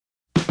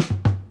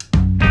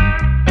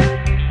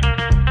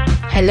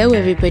Hello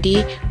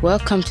everybody,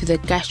 welcome to the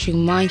Gastric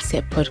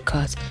Mindset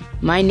podcast.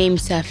 My name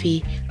is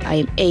Safi. I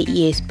am 8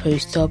 years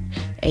post-op,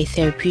 a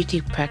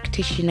therapeutic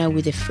practitioner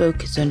with a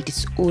focus on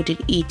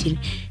disordered eating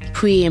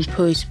pre and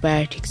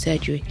post-bariatric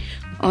surgery.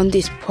 On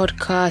this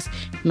podcast,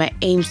 my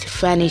aim is to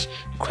vanish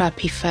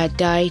crappy fad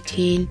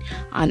dieting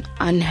and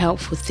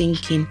unhelpful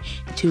thinking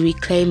to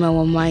reclaim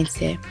our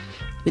mindset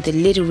with a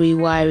little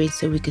rewiring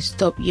so we can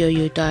stop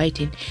yo-yo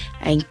dieting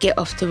and get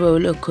off the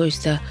roller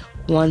coaster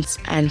once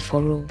and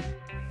for all.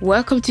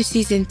 Welcome to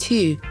Season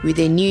 2 with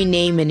a new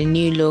name and a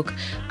new look.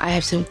 I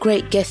have some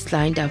great guests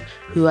lined up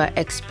who are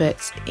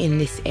experts in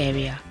this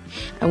area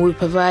and will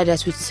provide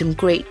us with some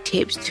great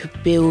tips to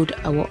build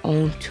our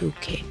own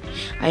toolkit.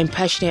 I am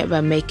passionate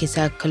about making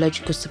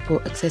psychological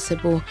support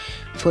accessible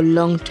for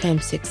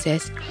long-term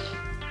success,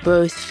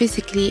 both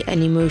physically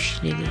and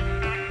emotionally.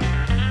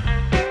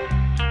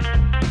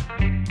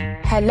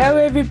 Hello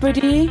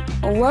everybody,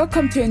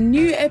 welcome to a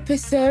new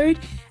episode.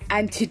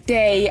 And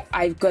today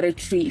I've got a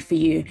treat for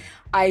you.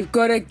 I've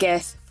got a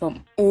guest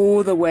from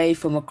all the way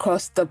from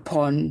across the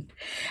pond.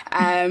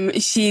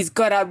 She's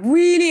got up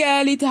really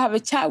early to have a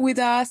chat with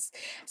us.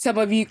 Some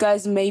of you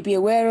guys may be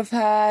aware of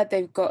her.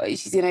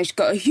 She's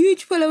got a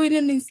huge following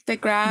on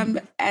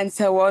Instagram and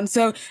so on.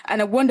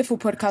 And a wonderful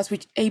podcast,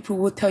 which April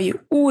will tell you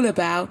all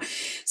about.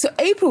 So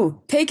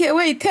April, take it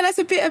away. Tell us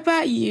a bit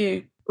about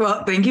you.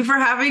 Well, thank you for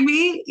having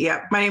me.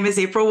 Yeah, my name is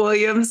April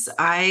Williams.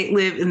 I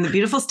live in the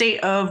beautiful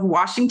state of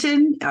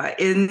Washington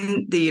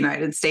in the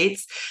United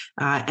States,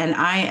 and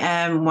I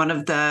am one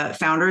of the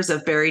founders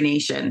of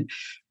Bari-Nation.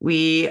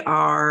 We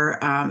are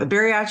a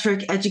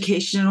bariatric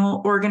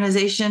educational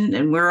organization,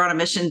 and we're on a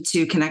mission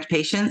to connect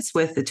patients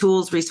with the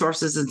tools,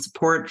 resources, and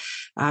support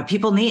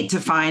people need to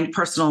find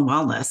personal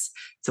wellness.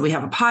 So we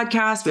have a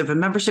podcast, we have a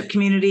membership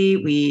community,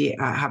 we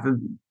have a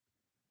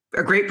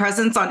great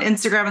presence on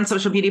Instagram and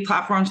social media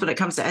platforms when it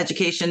comes to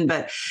education.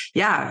 But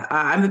yeah,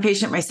 I'm a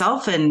patient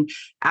myself. And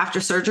after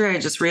surgery, I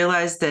just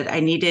realized that I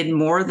needed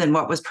more than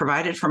what was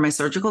provided from my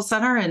surgical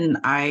center. And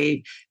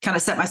I kind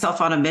of set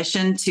myself on a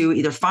mission to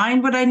either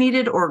find what I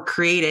needed or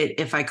create it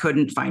if I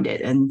couldn't find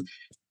it, and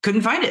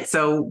couldn't find it.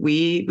 So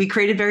we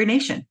created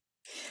Bari-Nation.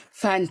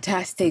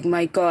 Fantastic,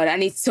 my God.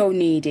 And it's so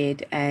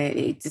needed.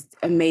 It's just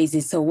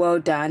amazing. So well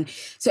done.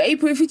 So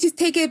April, if we just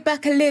take it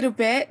back a little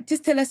bit,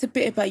 just tell us a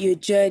bit about your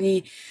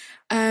journey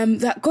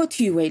that got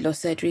you weight loss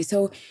surgery.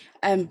 So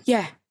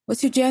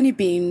what's your journey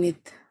been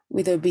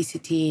with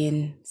obesity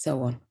and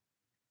so on?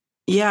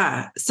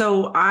 Yeah.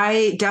 So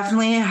I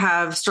definitely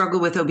have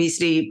struggled with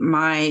obesity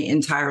my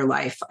entire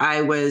life.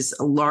 I was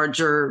a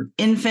larger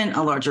infant,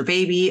 a larger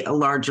baby, a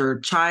larger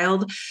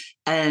child,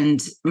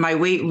 and my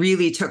weight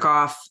really took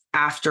off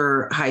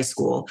after high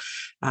school.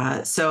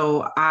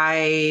 So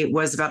I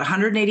was about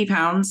 180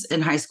 pounds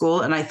in high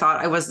school, and I thought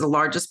I was the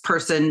largest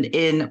person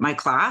in my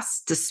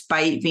class,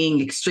 despite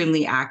being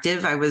extremely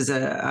active. I was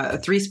a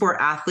three-sport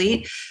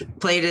athlete,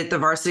 played at the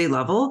varsity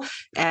level,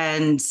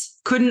 and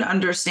couldn't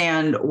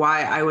understand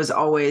why I was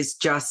always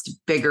just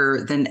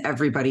bigger than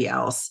everybody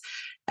else.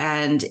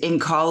 And in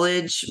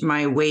college,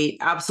 my weight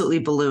absolutely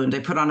ballooned. I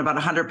put on about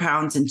 100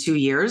 pounds in 2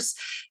 years.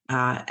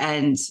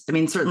 And I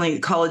mean, certainly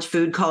college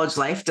food, college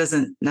life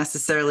doesn't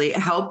necessarily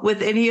help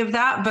with any of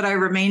that, but I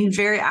remained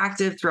very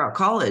active throughout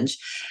college.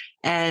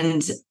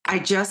 And I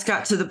just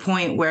got to the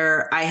point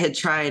where I had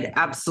tried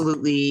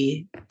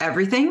absolutely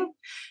everything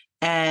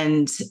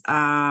and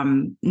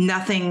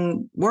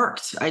nothing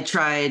worked. I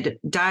tried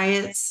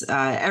diets,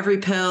 every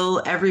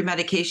pill, every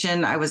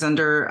medication. I was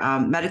under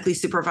medically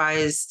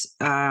supervised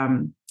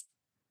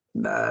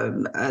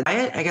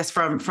diet, I guess,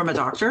 from a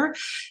doctor.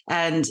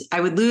 And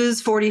I would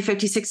lose 40,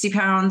 50, 60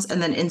 pounds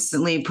and then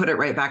instantly put it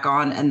right back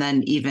on, and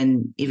then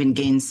even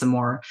gain some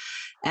more.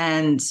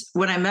 And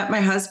when I met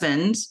my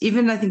husband,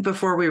 even I think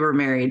before we were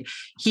married,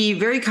 he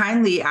very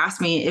kindly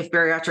asked me if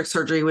bariatric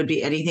surgery would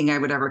be anything I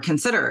would ever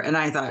consider. And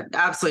I thought,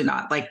 absolutely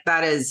not. Like,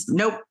 that is,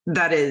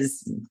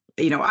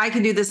 I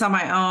can do this on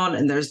my own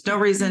and there's no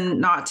reason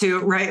not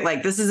to, right?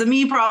 Like, this is a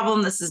me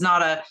problem. This is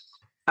not a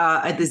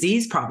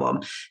disease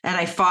problem. And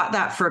I fought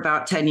that for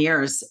about 10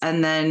 years.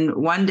 And then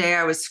one day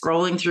I was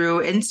scrolling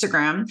through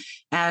Instagram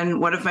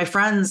and one of my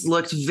friends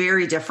looked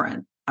very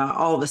different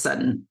all of a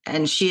sudden.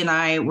 And she and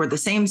I were the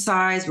same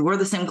size. We wore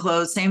the same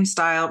clothes, same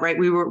style, right?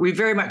 We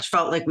very much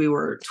felt like we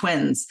were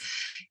twins.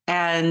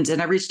 And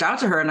I reached out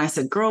to her and I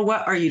said, girl,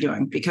 what are you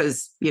doing?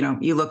 Because,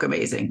 you look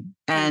amazing.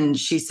 And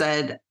she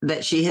said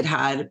that she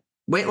had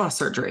weight loss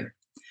surgery.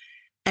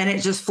 And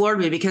it just floored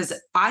me because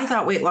I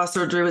thought weight loss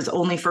surgery was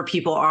only for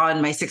people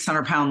on my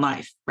 600-pound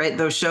life, right?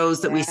 Those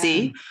shows that we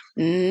see.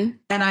 Mm-hmm.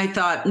 And I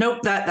thought, nope,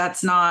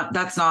 that's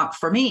not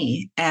for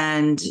me.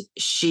 And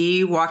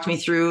she walked me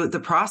through the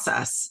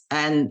process.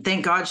 And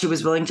thank God she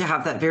was willing to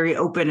have that very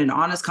open and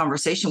honest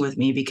conversation with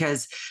me,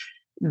 because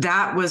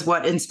that was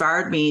what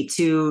inspired me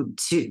to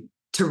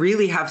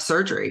really have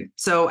surgery.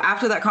 So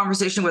after that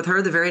conversation with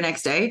her, the very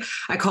next day,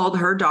 I called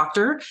her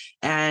doctor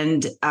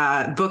and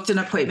booked an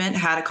appointment,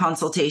 had a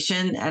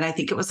consultation. And I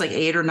think it was like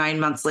 8 or 9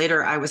 months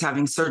later, I was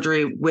having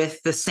surgery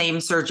with the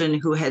same surgeon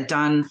who had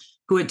done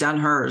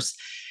hers.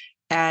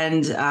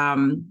 And,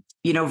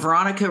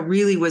 Veronica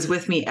really was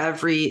with me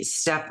every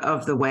step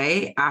of the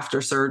way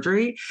after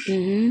surgery.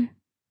 Mm-hmm.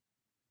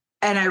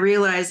 And I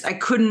realized I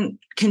couldn't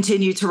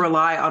continue to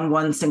rely on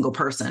one single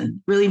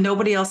person. Really,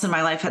 nobody else in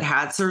my life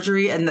had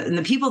surgery. And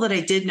the people that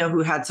I did know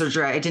who had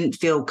surgery, I didn't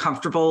feel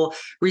comfortable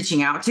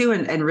reaching out to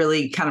and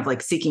really kind of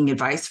like seeking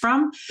advice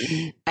from.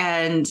 Mm-hmm.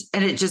 And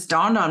it just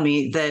dawned on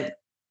me that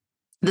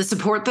the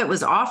support that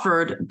was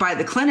offered by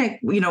the clinic,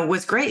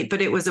 was great,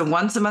 but it was a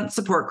once a month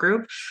support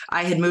group.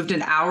 I had moved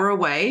an hour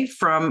away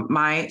from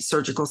my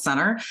surgical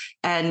center,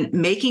 and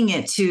making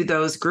it to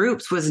those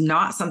groups was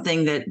not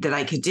something that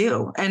I could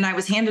do. And I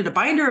was handed a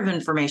binder of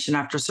information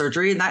after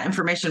surgery, and that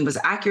information was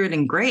accurate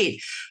and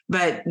great,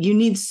 but you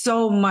need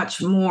so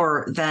much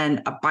more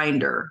than a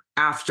binder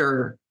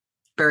after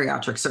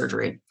bariatric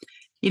surgery.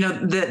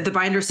 The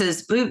binder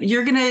says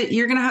you're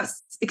gonna have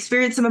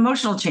experience some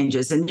emotional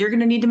changes, and you're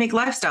gonna need to make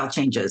lifestyle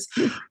changes.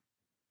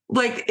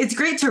 Like, it's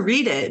great to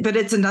read it, but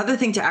it's another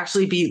thing to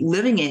actually be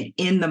living it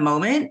in the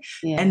moment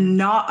and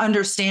not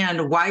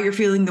understand why you're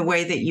feeling the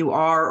way that you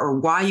are, or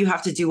why you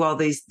have to do all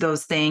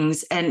those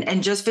things,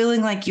 and just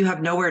feeling like you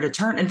have nowhere to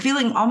turn, and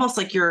feeling almost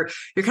like you're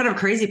kind of a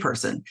crazy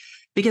person,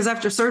 because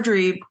after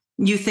surgery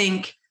you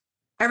think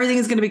everything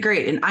is going to be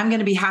great and I'm going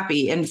to be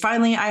happy, and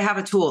finally I have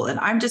a tool and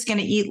I'm just going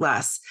to eat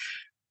less.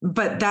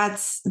 But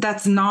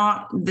that's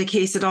not the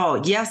case at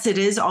all. Yes, it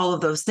is all of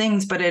those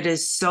things, but it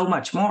is so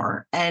much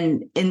more.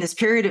 And in this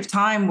period of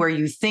time where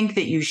you think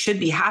that you should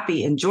be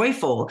happy and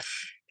joyful,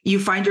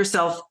 you find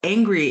yourself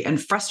angry and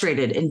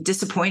frustrated and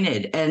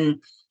disappointed and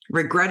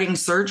regretting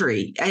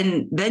surgery.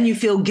 And then you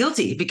feel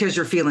guilty because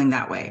you're feeling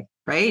that way,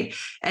 right?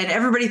 And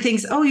everybody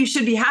thinks, oh, you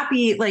should be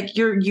happy, like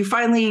you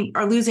finally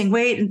are losing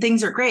weight and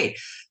things are great.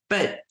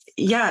 But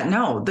yeah,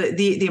 no,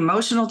 the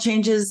emotional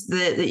changes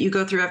that you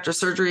go through after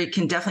surgery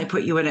can definitely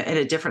put you in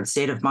a different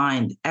state of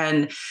mind.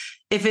 And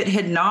if it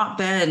had not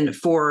been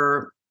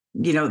for,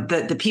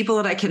 the people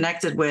that I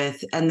connected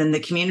with, and then the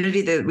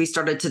community that we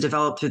started to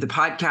develop through the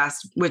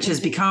podcast, which has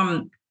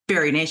become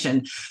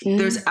Bari-Nation,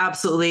 there's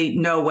absolutely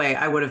no way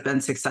I would have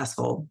been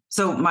successful.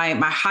 So my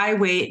high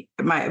weight,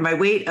 my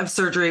weight of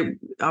surgery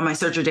on my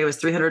surgery day was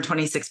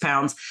 326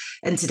 pounds.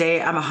 And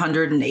today I'm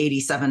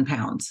 187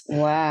 pounds.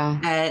 Wow.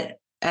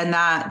 And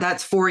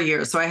that's 4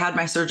 years. So I had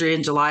my surgery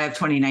in July of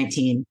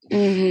 2019.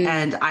 Mm-hmm.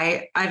 And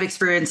I've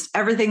experienced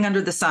everything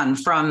under the sun,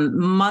 from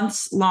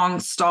months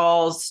long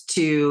stalls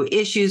to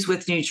issues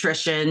with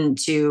nutrition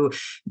to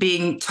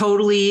being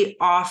totally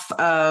off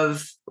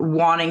of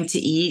wanting to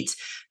eat,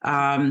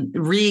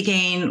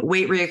 regain,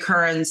 weight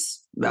reoccurrence,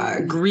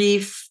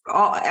 grief,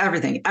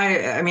 everything.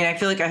 I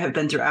feel like I have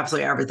been through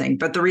absolutely everything.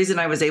 But the reason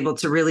I was able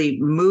to really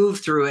move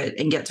through it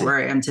and get to where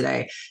I am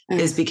today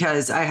is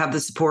because I have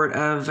the support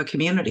of a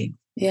community.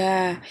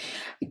 Yeah.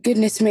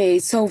 Goodness me.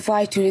 It's so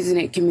vital, isn't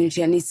it,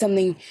 community? And it's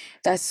something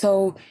that's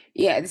so,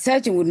 the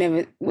surgeon they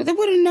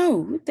wouldn't know,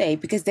 would they?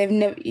 Because they've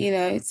never,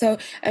 it's so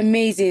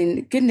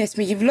amazing. Goodness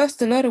me, you've lost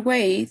a lot of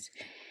weight.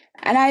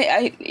 And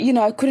I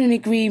couldn't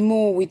agree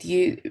more with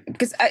you,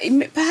 because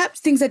perhaps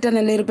things are done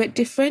a little bit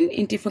different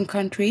in different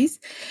countries.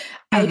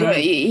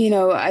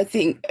 Mm-hmm. I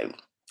think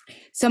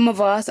some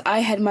of us, I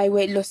had my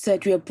weight loss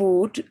surgery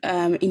abroad,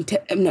 not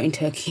in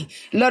Turkey.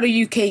 A lot of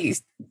UK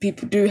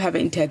people do have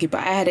it in Turkey, but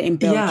I had it in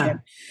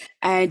Belgium,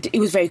 and it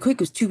was very quick.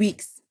 It was 2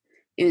 weeks.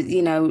 It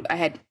was, I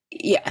had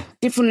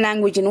different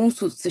language and all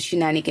sorts of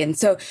shenanigans.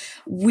 So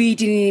I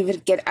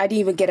didn't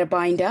even get a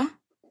binder.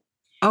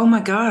 Oh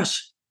my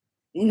gosh.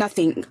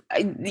 Nothing.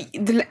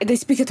 They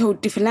speak a total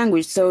different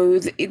language, so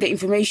the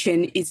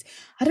information is,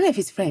 I don't know if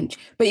it's French,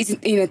 but it's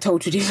in a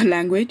total different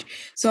language.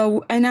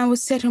 So, and I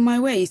was set on my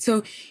way.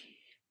 So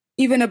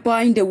even a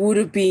binder would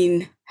have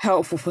been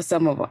helpful for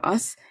some of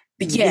us.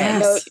 But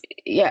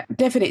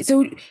definitely.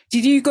 So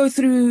did you go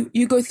through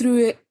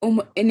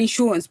an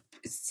insurance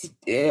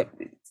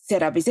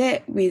setup? Is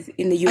it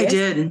in the US? I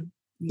did.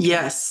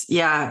 Yes.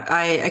 Yeah.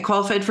 I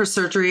qualified for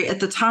surgery at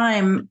the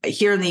time.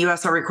 Here in the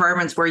US, our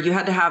requirements were you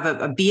had to have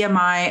a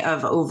BMI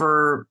of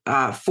over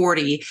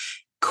 40,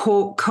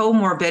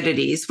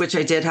 comorbidities, which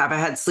I did have. I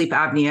had sleep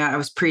apnea. I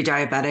was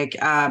pre-diabetic.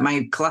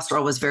 My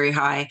cholesterol was very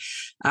high.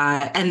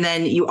 And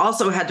then you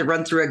also had to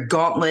run through a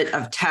gauntlet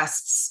of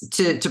tests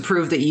to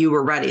prove that you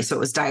were ready. So it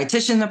was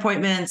dietitian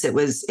appointments. It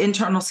was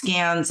internal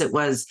scans. It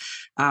was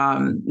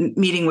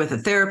meeting with a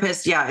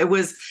therapist. Yeah, it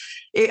was.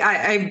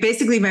 I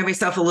basically made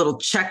myself a little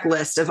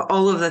checklist of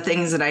all of the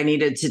things that I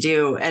needed to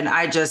do. And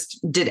I just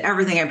did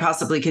everything I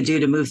possibly could do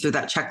to move through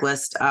that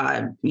checklist,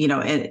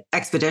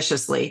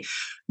 expeditiously.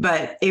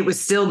 But it was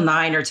still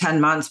 9 or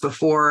 10 months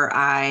before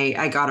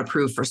I got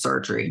approved for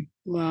surgery.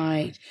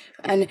 Right.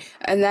 And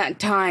that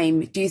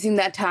time, do you think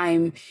that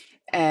time,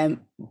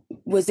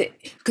 was it,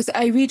 because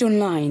I read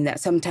online that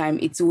sometimes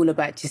it's all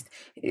about just,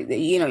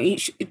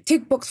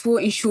 tick box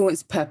for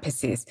insurance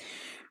purposes.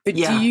 But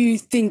do you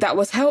think that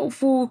was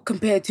helpful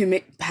compared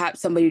to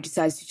perhaps somebody who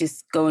decides to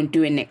just go and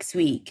do it next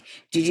week?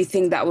 Did you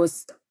think that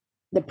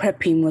the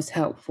prepping was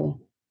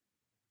helpful?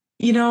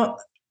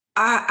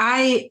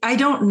 I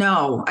don't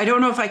know. I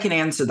don't know if I can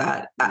answer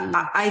that.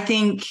 I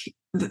think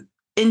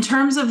in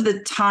terms of the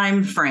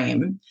time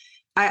frame,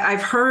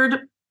 I've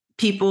heard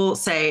people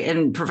say,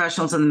 and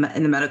professionals in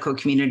the medical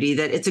community,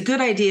 that it's a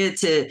good idea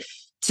to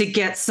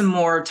get some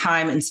more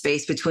time and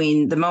space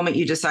between the moment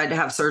you decide to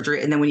have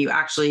surgery and then when you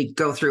actually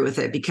go through with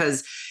it,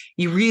 because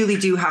you really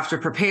do have to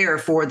prepare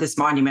for this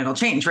monumental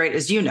change, right?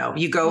 As you know,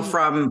 you go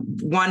from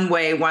one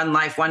way, one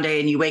life, one day,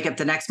 and you wake up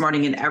the next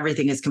morning and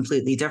everything is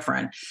completely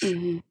different.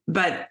 Mm-hmm.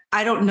 But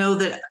I don't know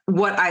that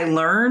what I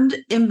learned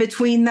in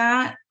between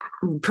that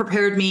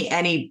prepared me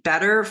any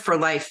better for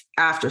life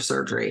after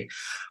surgery.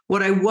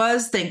 What I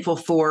was thankful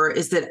for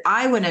is that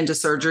I went into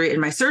surgery and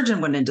my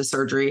surgeon went into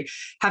surgery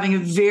having a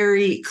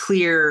very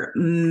clear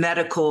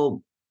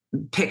medical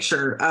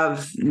picture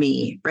of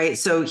me, right?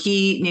 So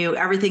he knew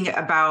everything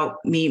about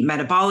me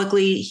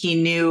metabolically.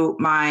 He knew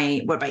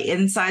what my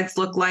insides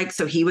look like.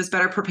 So he was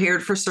better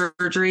prepared for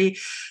surgery.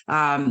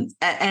 And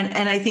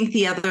I think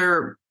the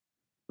other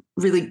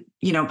really,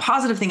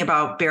 positive thing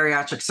about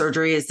bariatric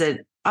surgery is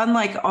that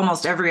unlike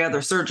almost every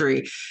other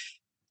surgery,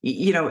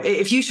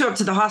 if you show up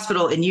to the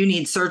hospital and you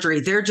need surgery,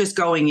 they're just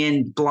going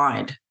in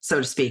blind, so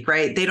to speak,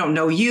 right? They don't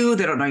know you.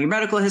 They don't know your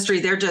medical history.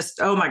 They're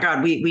just, oh my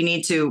God, we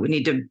need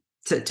to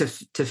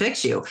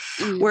fix you.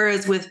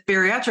 Whereas with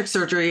bariatric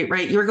surgery,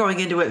 right, you're going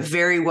into it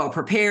very well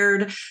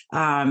prepared,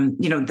 and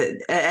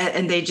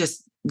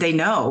they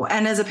know.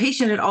 And as a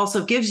patient, it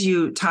also gives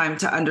you time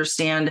to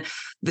understand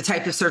the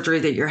type of surgery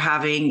that you're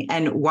having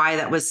and why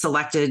that was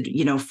selected,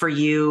 for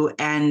you,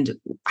 and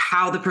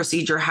how the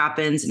procedure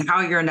happens and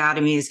how your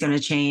anatomy is going to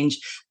change.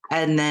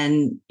 And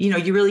then,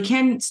 you really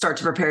can start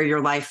to prepare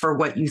your life for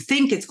what you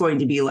think it's going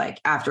to be like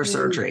after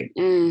surgery.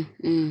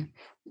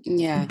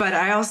 Yeah. But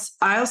I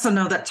also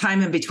know that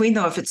time in between,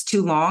 though, if it's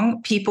too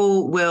long,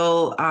 people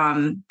will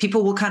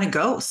kind of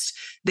ghost.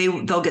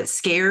 They'll get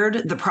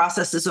scared. The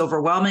process is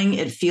overwhelming.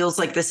 It feels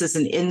like this is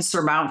an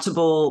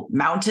insurmountable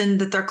mountain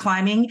that they're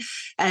climbing,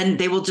 and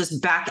they will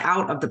just back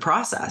out of the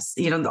process.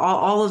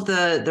 All of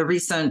the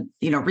recent,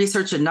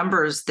 research and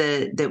numbers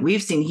that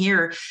we've seen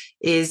here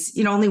is,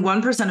 only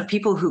 1% of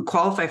people who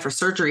qualify for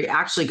surgery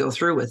actually go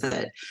through with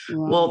it.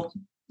 Wow. Well,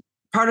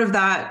 part of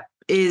that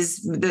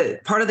is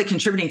part of the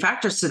contributing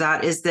factors to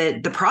that is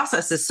that the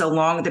process is so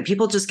long that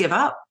people just give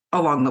up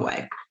along the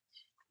way.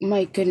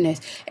 My goodness.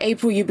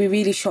 April, you'd be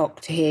really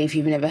shocked to hear if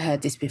you've never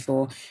heard this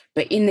before.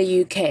 But in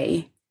the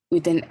UK,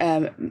 with the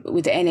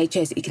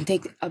NHS, it can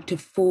take up to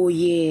 4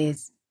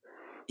 years.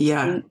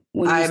 Yeah.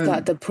 When you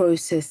start the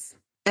process.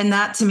 And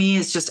that to me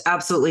is just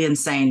absolutely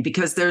insane,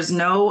 because there's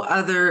no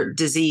other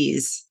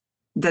disease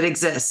that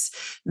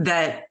exists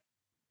that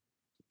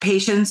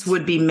patients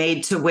would be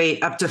made to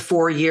wait up to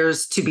 4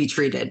 years to be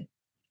treated,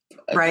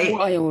 right?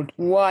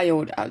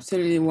 Wild,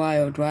 absolutely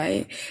wild,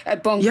 right?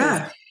 Bonkers.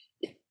 Yeah.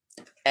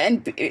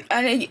 And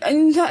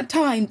in that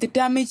time, the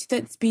damage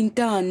that's been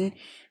done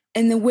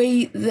and the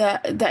way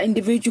that that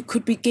individual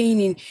could be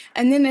gaining.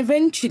 And then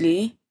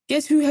eventually,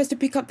 guess who has to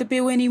pick up the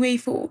bill anyway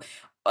for,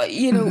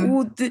 when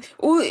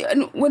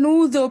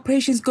all the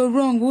operations go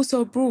wrong,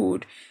 also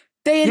abroad,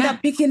 they end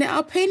up picking it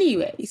up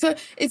anyway. So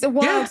it's a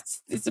wild,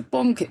 it's a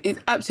bonkers, it's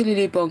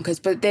absolutely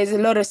bonkers. But there's a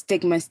lot of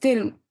stigma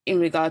still in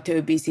regard to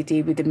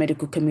obesity with the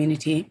medical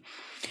community.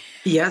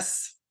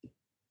 Yes.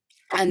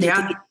 And they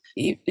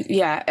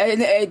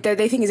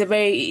think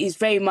it's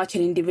very much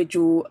an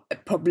individual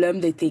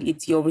problem. They think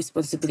it's your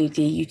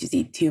responsibility. You just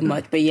eat too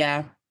much. But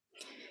yeah.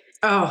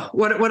 Oh,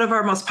 one of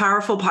our most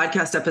powerful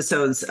podcast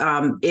episodes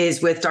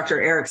is with Dr.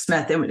 Eric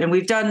Smith, and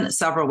we've done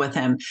several with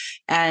him.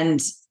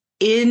 And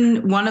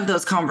in one of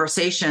those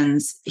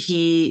conversations,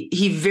 he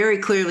very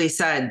clearly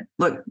said,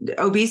 look,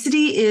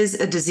 obesity is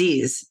a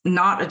disease,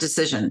 not a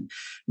decision.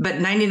 But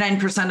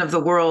 99% of the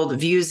world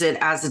views it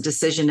as a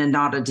decision and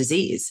not a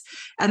disease.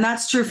 And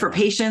that's true for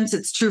patients.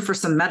 It's true for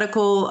some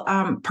medical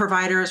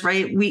providers,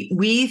 right?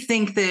 We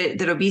think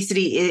that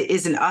obesity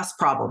is an us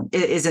problem.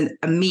 It isn't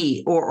a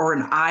me or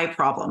an I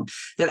problem,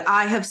 that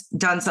I have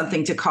done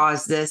something to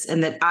cause this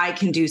and that I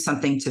can do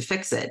something to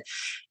fix it.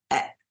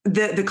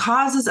 The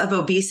causes of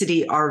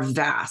obesity are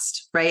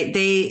vast, right?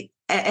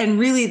 And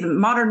really, the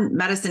modern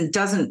medicine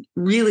doesn't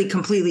really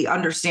completely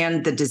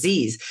understand the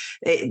disease.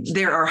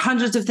 There are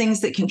hundreds of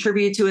things that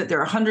contribute to it.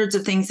 There are hundreds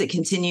of things that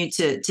continue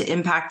to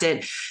impact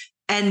it.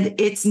 And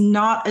it's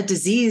not a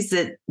disease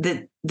that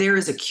there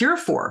is a cure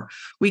for.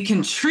 We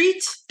can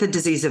treat the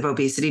disease of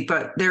obesity,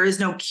 but there is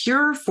no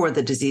cure for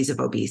the disease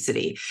of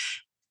obesity.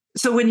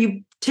 So when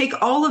you take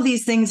all of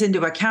these things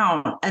into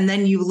account, and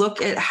then you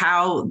look at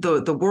how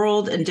the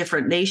world and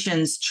different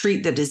nations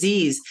treat the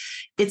disease,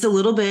 it's a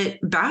little bit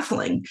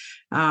baffling.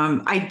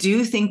 I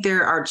do think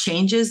there are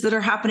changes that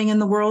are happening in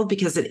the world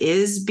because it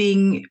is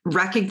being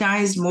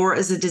recognized more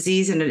as a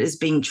disease and it is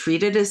being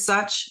treated as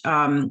such.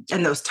 And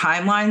those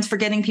timelines for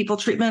getting people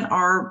treatment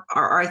are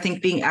I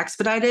think, being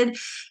expedited.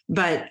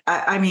 But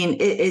I mean,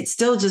 it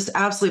still just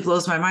absolutely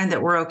blows my mind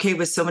that we're okay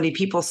with so many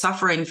people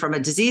suffering from a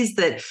disease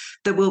that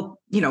will,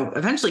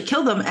 eventually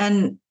kill them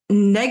and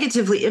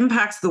negatively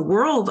impacts the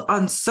world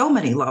on so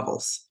many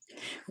levels.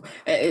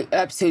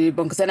 Absolutely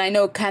bonkers. And I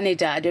know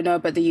Canada, I don't know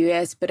about the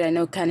US, but I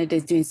know Canada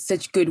is doing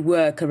such good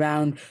work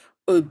around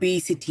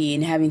obesity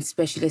and having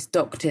specialist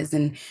doctors,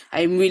 and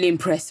I'm really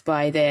impressed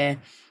by the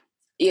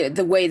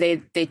way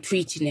they're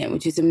treating it,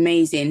 which is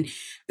amazing.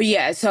 But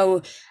yeah,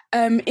 so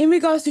in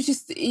regards to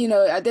just,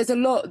 there's a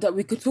lot that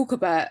we could talk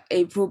about,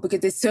 April,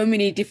 because there's so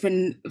many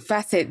different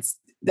facets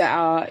that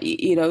are,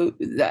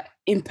 that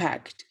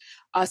impact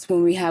us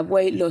when we have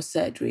weight loss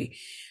surgery.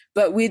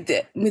 But with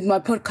my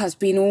podcast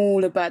being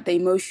all about the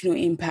emotional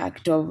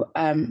impact of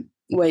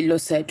weight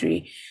loss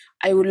surgery,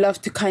 I would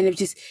love to kind of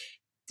just,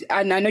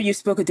 and I know you've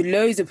spoken to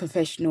loads of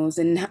professionals,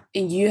 and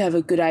you have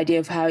a good idea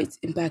of how it's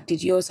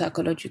impacted your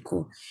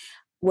psychological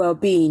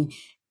well-being.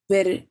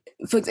 But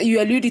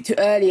you alluded to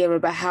earlier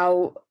about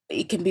how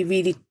it can be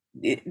really,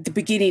 the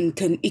beginning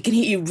it can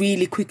hit you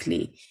really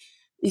quickly.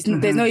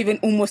 There's not even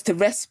almost a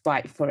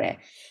respite for it.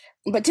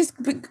 But just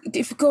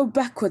if we go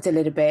backwards a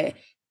little bit,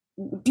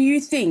 do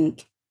you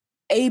think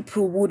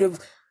April would have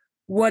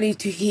wanted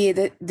to hear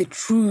the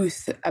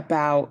truth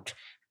about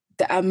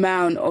the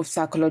amount of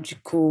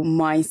psychological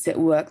mindset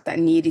work that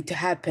needed to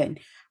happen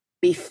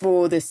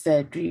before the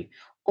surgery?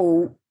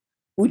 Or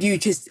would you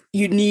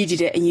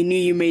needed it and you knew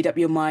you made up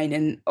your mind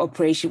and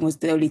operation was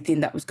the only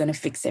thing that was going to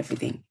fix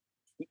everything?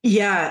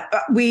 Yeah,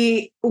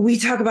 we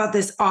talk about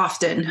this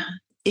often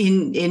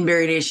in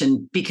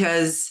Bari-Nation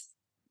because,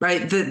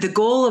 right, the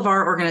goal of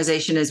our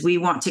organization is we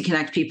want to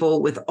connect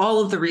people with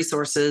all of the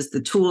resources,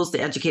 the tools, the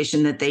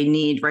education that they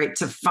need, right,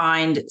 to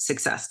find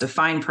success, to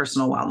find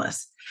personal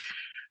wellness.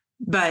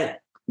 But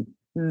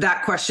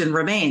that question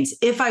remains.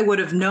 If I would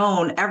have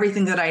known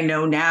everything that I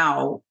know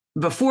now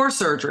before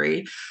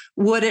surgery,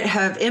 would it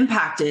have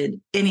impacted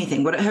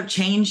anything? Would it have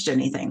changed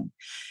anything?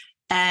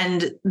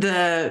 And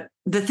the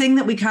thing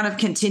that we kind of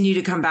continue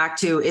to come back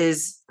to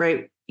is,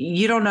 right,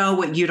 you don't know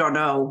what you don't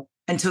know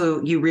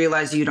until you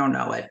realize you don't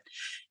know it.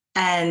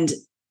 And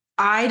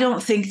I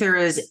don't think there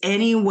is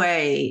any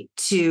way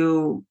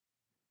to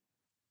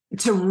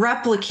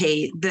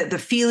replicate the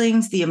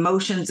feelings, the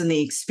emotions, and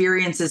the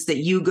experiences that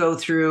you go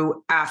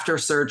through after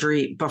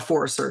surgery,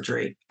 before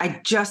surgery.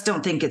 I just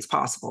don't think it's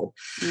possible.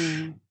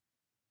 Mm.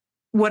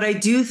 What I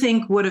do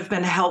think would have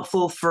been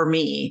helpful for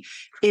me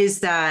is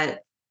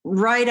that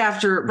right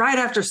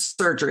after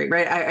surgery,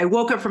 right? I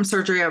woke up from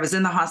surgery. I was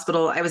in the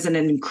hospital. I was in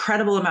an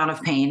incredible amount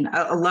of pain,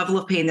 a level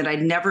of pain that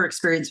I'd never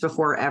experienced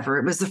before, ever.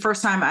 It was the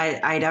first time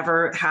I'd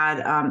ever had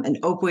an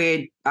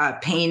opioid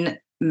pain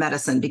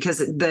medicine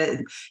because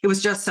it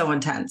was just so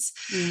intense.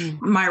 Mm.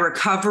 My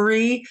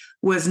recovery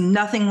was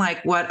nothing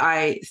like what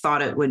I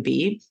thought it would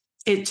be.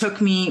 It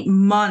took me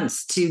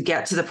months to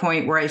get to the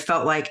point where I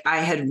felt like I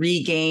had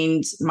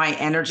regained my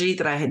energy,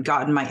 that I had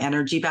gotten my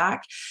energy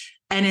back.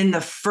 And in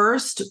the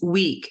first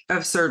week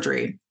of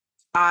surgery,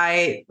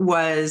 I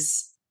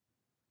was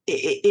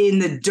in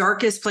the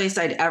darkest place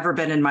I'd ever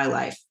been in my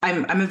life.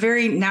 I'm a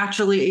very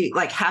naturally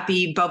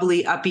happy,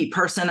 bubbly, upbeat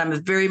person.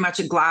 I'm very much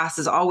a glass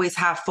is always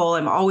half full.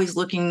 I'm always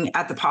looking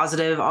at the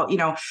positive,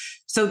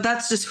 so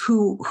that's just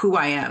who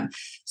I am.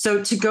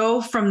 So to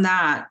go from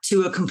that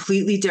to a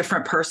completely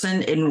different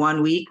person in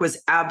 1 week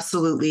was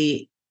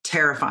absolutely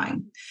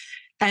terrifying.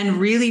 And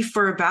really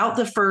for about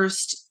the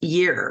first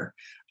year,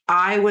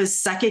 I was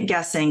second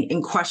guessing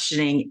and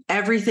questioning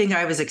everything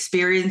I was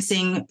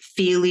experiencing,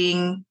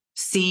 feeling,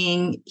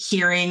 seeing,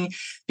 hearing,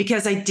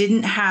 because I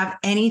didn't have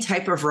any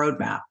type of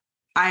roadmap.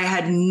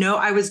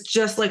 I was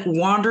just like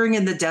wandering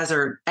in the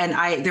desert,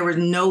 and there were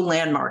no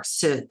landmarks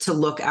to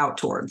look out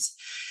towards.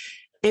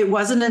 It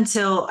wasn't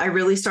until I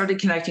really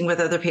started connecting with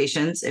other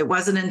patients. It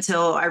wasn't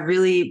until I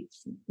really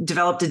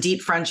developed a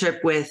deep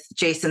friendship with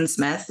Jason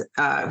Smith,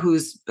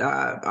 who's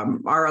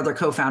our other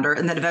co-founder,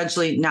 and then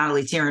eventually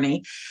Natalie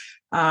Tierney,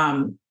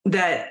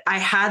 that I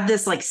had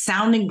this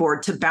sounding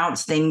board to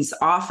bounce things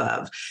off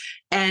of.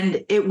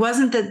 And it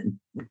wasn't that,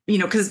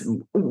 because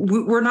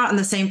we're not in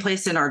the same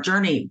place in our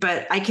journey,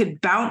 but I could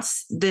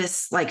bounce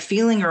this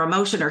feeling or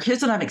emotion or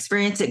here's what I'm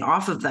experiencing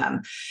off of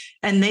them.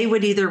 And they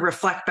would either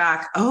reflect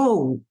back,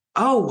 oh,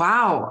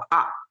 wow,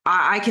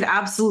 I could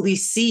absolutely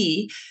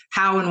see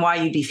how and why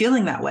you'd be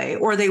feeling that way.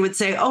 Or they would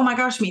say, oh my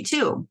gosh, me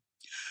too.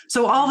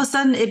 So all of a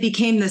sudden it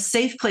became this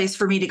safe place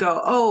for me to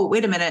go, oh,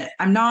 wait a minute,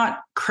 I'm not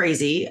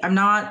crazy. I'm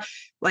not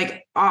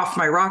off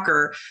my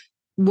rocker.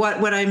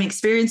 What I'm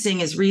experiencing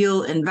is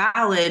real and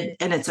valid,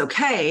 and it's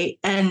okay.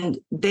 And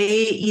they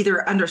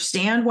either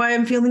understand why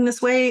I'm feeling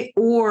this way,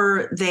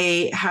 or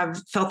they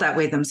have felt that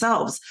way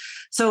themselves.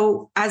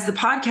 So as the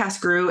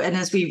podcast grew, and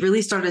as we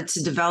really started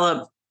to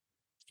develop,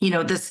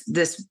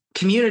 this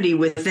community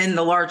within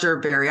the larger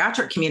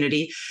bariatric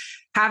community,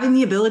 having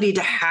the ability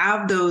to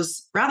have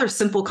those rather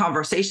simple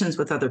conversations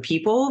with other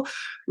people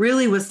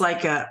really was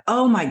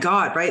oh my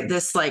God, right?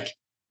 This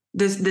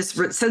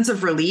sense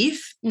of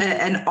relief, mm-hmm.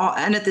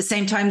 and at the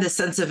same time, this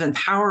sense of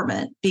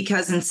empowerment,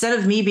 because instead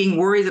of me being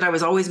worried that I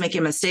was always making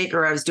a mistake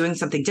or I was doing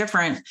something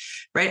different,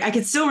 right? I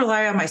could still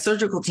rely on my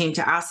surgical team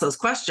to ask those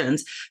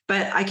questions,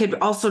 but I could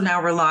also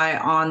now rely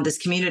on this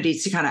community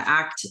to kind of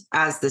act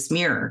as this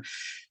mirror.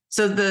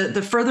 So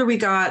the further we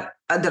got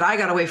that I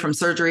got away from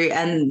surgery,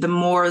 and the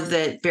more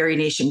that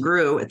Bari-Nation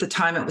grew. At the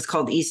time, it was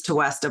called East to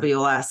West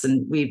WLS,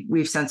 and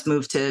we've since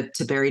moved to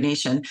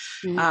Bari-Nation.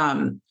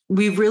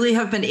 We really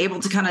have been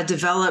able to kind of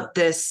develop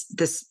this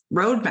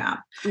roadmap,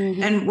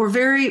 and we're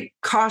very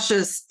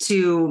cautious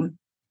to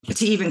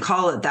even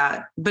call it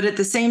that. But at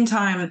the same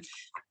time,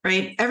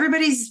 right,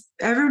 everybody's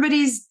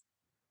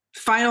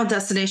final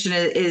destination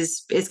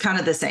is kind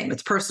of the same.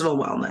 It's personal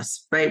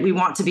wellness, right? We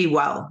want to be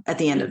well at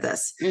the end of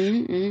this,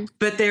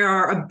 but there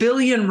are a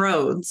billion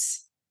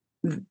roads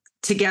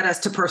to get us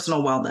to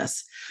personal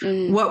wellness.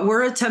 What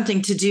we're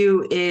attempting to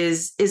do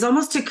is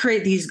almost to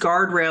create these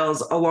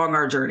guardrails along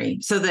our journey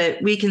so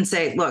that we can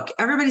say, look,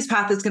 everybody's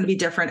path is going to be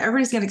different.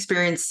 Everybody's going to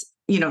experience,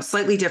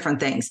 slightly different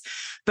things,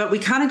 but we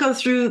kind of go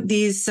through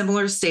these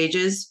similar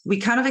stages. We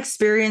kind of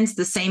experience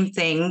the same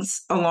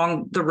things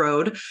along the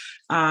road.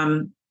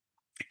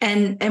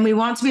 And we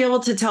want to be able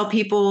to tell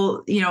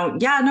people,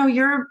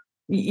 you're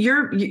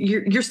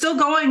still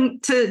going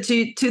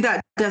to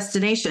that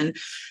destination,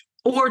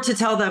 or to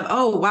tell them,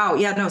 oh, wow,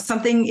 yeah, no,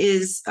 something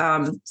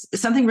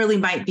really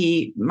might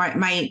be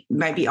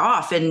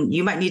off, and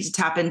you might need to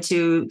tap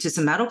into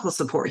some medical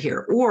support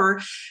here.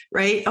 Or,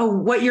 right, oh,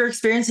 what you're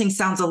experiencing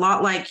sounds a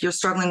lot like you're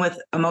struggling with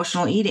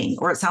emotional eating,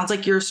 or it sounds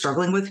like you're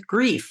struggling with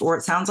grief, or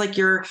it sounds like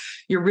you're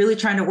really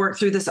trying to work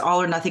through this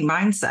all or nothing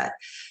mindset.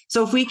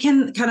 So if we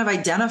can kind of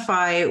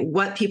identify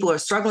what people are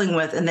struggling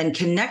with and then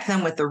connect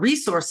them with the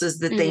resources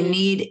that they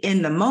need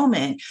in the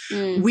moment,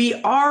 we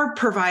are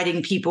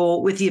providing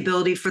people with the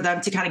ability for them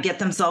to kind of get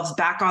themselves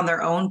back on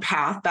their own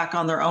path, back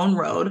on their own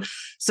road,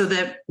 so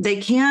that they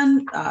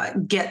can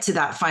get to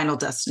that final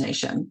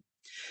destination.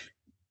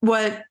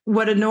 What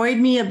annoyed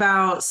me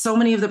about so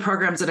many of the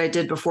programs that I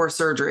did before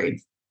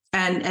surgery,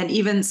 and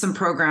even some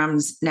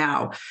programs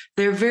now,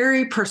 they're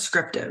very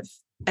prescriptive.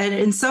 And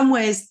in some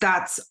ways,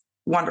 that's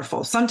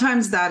wonderful.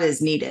 Sometimes that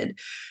is needed,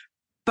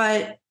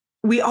 but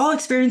we all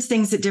experience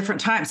things at different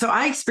times. So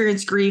I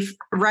experienced grief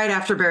right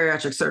after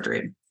bariatric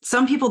surgery.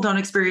 Some people don't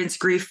experience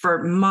grief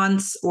for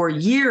months or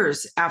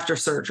years after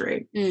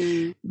surgery,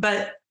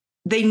 but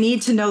they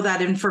need to know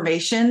that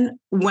information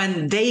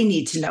when they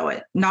need to know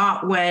it,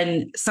 not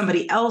when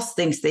somebody else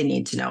thinks they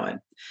need to know it.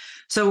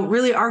 So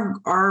really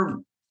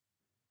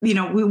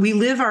we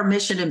live our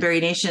mission in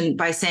Bari-Nation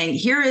by saying,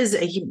 here is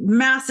a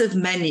massive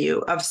menu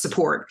of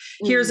support.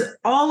 Here's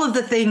all of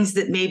the things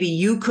that maybe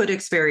you could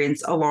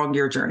experience along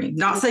your journey.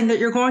 Not saying that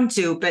you're going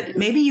to, but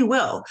maybe you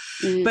will.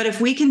 But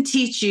if we can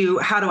teach you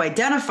how to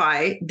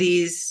identify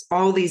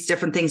all these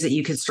different things that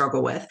you can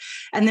struggle with,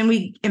 and then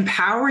we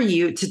empower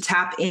you to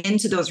tap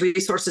into those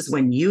resources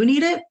when you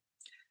need it,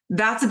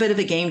 that's a bit of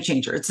a game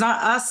changer. It's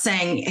not us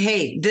saying,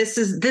 hey, this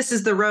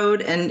is the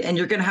road and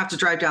you're going to have to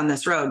drive down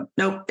this road.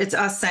 Nope. It's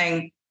us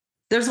saying,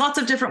 there's lots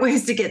of different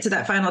ways to get to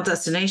that final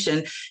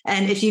destination.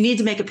 And if you need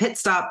to make a pit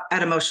stop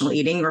at emotional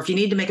eating, or if you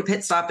need to make a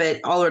pit stop at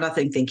all or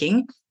nothing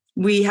thinking,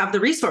 we have the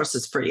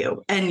resources for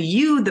you. And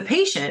you, the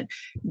patient,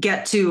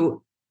 get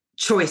to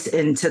choice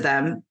into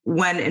them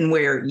when and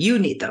where you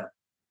need them.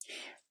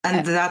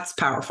 And that's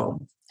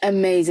powerful.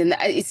 Amazing.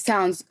 It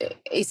sounds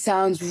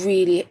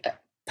really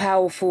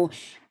powerful,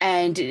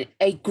 and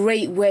a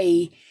great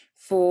way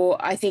for,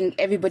 I think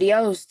think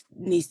else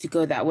needs to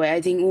go that way.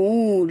 I think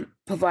all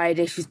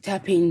providers should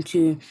tap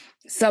into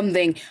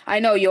something. I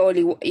know you're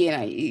only,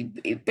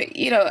 but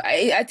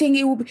I think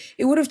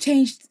it would have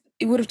changed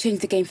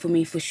the game for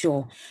me for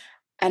sure,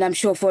 and I'm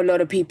sure for a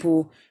lot of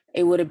people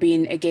it would have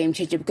been a game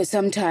changer, because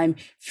sometimes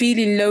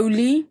feeling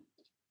lonely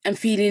and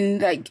feeling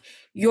like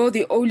you're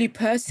the only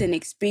person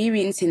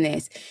experiencing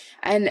this.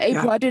 And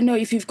April, I don't know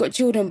if you've got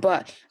children,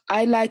 but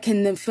I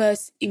liken the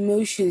first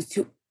emotions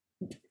to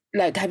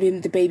like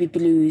having the baby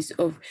blues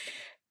of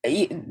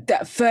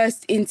that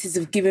first instance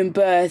of giving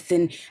birth,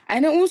 and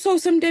also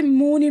someday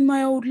mourning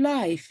my old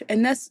life.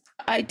 And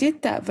I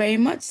did that very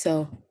much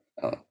so.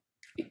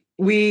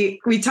 We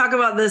talk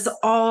about this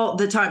all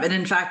the time. And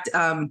in fact,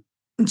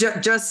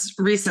 just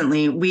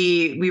recently,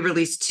 we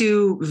released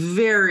 2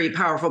 very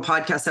powerful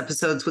podcast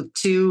episodes with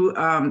 2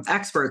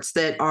 experts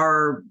that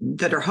are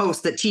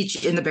hosts that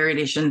teach in the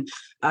Bari-Nation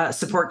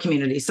support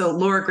community. So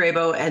Laura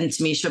Grabo and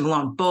Tamisha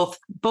Malone, both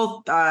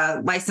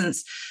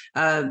licensed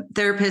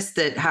therapists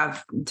that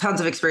have tons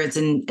of experience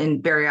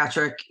in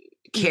bariatric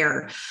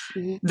care.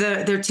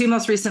 Their 2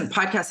 most recent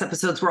podcast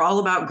episodes were all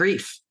about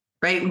grief.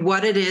 Right?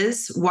 What it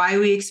is, why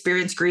we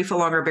experience grief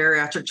along our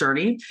bariatric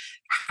journey,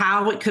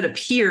 how it could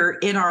appear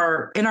in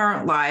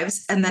our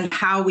lives, and then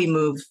how we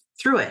move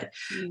through it.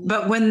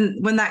 But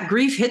when that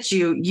grief hits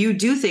you, you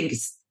do think,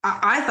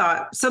 I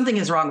thought something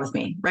is wrong with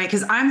me, right?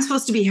 Because I'm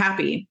supposed to be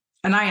happy.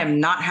 And I am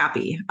not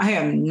happy. I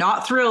am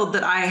not thrilled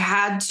that I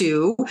had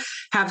to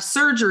have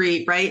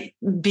surgery, right?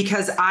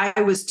 Because I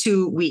was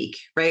too weak,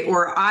 right?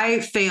 Or I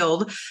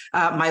failed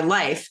my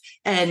life,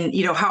 and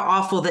how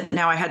awful that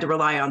now I had to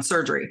rely on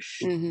surgery.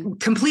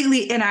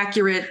 Completely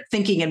inaccurate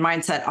thinking and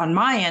mindset on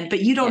my end,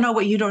 but you don't know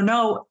what you don't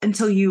know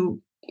until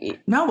you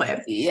know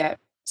it. Yeah.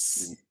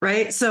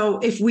 Right. So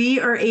if we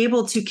are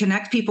able to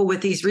connect people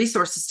with these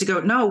resources to go,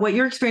 no, what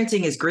you're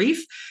experiencing is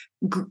grief.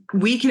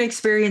 we can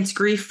experience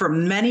grief for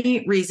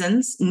many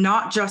reasons,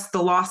 not just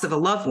the loss of a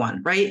loved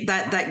one, right?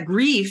 That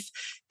grief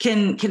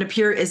can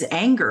appear as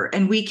anger,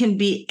 and we can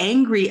be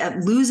angry at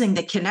losing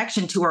the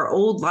connection to our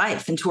old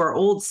life and to our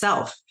old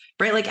self,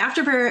 right? Like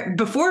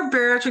before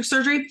bariatric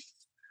surgery,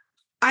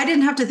 I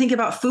didn't have to think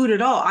about food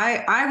at all.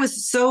 I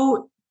was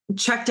so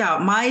checked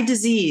out. My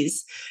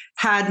disease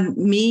had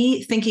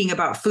me thinking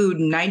about food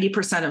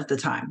 90% of the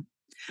time.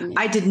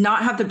 I did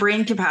not have the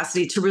brain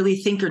capacity to really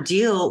think or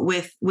deal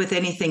with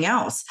anything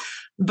else.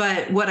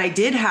 But what I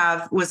did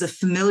have was a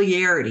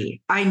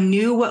familiarity. I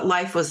knew what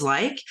life was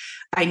like.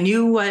 I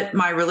knew what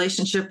my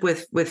relationship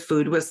with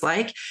food was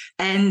like.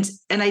 And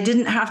I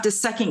didn't have to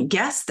second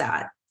guess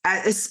that.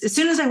 As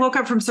soon as I woke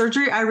up from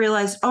surgery, I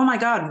realized, oh my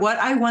God, what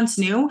I once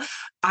knew,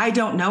 I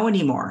don't know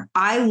anymore.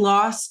 I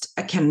lost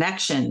a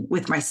connection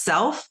with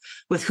myself,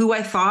 with who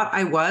I thought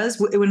I was,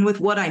 and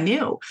with what I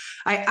knew.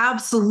 I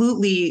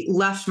absolutely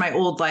left my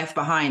old life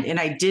behind,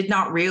 and I did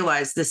not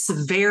realize the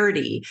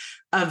severity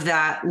of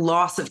that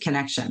loss of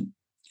connection.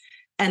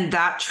 And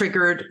that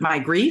triggered my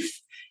grief.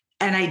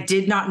 And I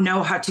did not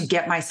know how to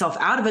get myself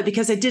out of it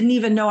because I didn't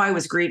even know I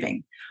was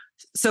grieving.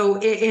 So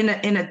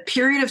in a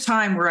period of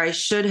time where I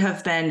should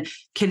have been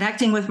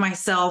connecting with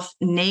myself,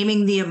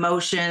 naming the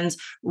emotions,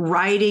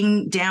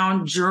 writing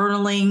down,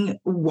 journaling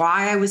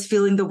why I was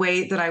feeling the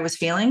way that I was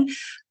feeling,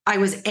 I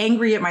was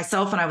angry at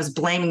myself and I was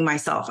blaming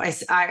myself.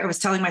 I was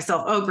telling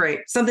myself, oh, great,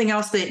 something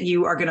else that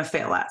you are going to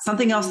fail at,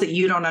 something else that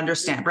you don't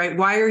understand, right?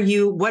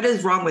 What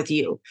is wrong with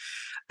you?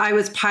 I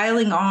was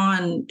piling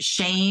on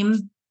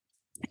shame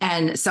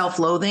and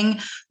self-loathing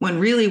when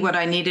really what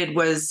I needed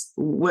was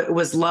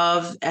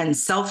love and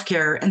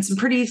self-care and some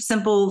pretty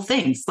simple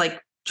things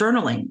like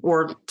journaling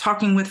or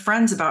talking with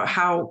friends about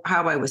how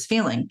I was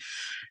feeling.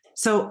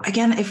 So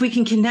again, if we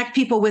can connect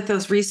people with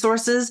those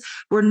resources,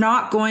 we're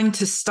not going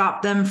to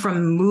stop them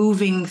from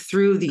moving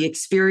through the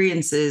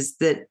experiences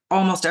that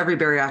almost every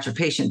bariatric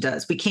patient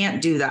does. We can't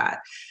do that.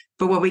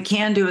 But what we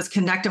can do is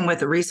connect them with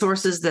the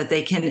resources that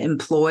they can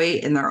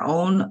employ in their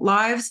own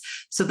lives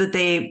so that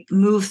they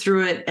move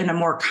through it in a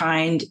more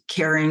kind,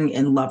 caring,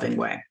 and loving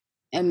way.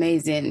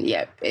 Amazing.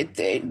 Yeah.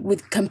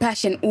 With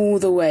compassion all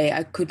the way.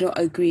 I could not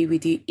agree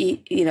with you.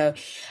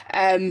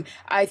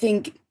 I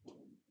think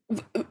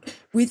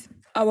with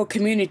our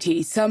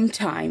community,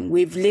 sometime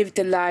we've lived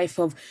a life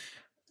of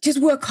just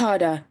work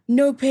harder,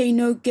 no pain,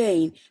 no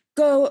gain,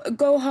 go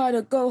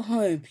harder, go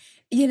home.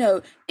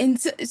 And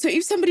so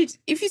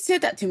if you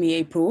said that to me,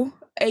 April,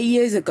 8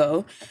 years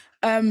ago,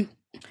 you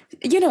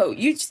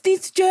just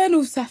need to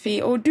journal,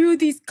 Safi, or do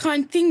these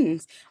kind of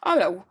things. I'm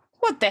like,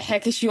 what the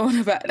heck is she on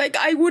about? Like,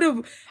 I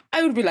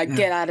would be like,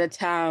 get out of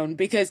town,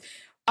 because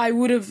I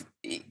wanted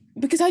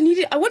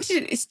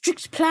a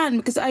strict plan,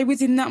 because I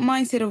was in that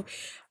mindset of,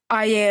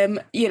 I am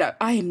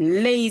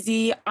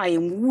lazy, I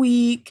am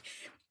weak.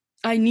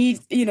 I need,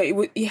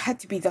 it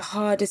had to be the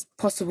hardest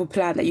possible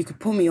plan that you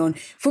could put me on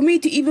for me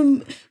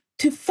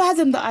to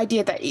fathom the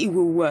idea that it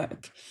will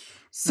work.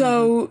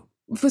 So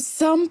for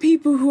some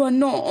people who are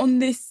not on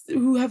this,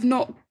 who are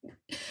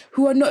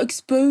not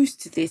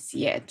exposed to this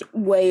yet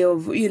way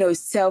of,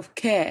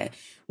 self-care,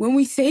 when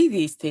we say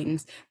these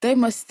things, they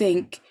must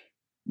think,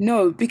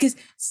 no, because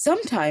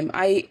sometimes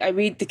I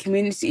read the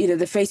community,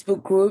 the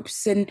Facebook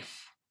groups,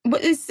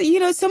 but it's,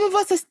 some of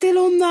us are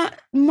still on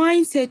that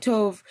mindset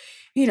of,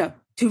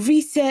 to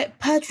reset,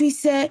 pad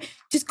reset,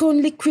 just go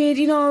on liquid,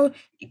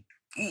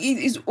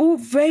 it's all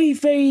very,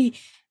 very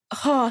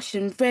harsh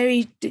and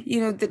very,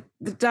 the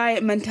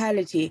diet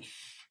mentality.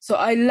 So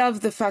I love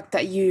the fact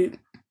that you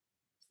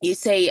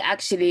say,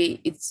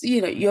 actually, it's,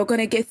 you're going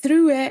to get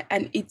through it,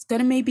 and it's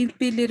going to maybe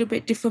be a little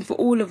bit different for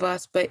all of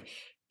us, but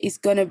it's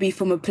going to be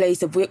from a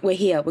place of we're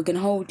here, we're going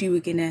to hold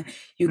you,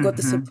 you've got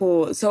the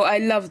support. So I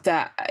love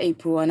that,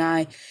 April,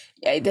 and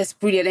that's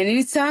brilliant. And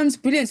it sounds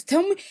brilliant.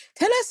 So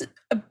tell us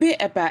a bit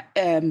about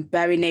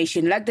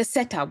Bari-Nation, like the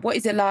setup. What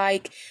is it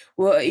like?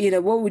 What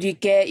would you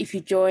get if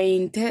you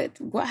joined?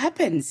 What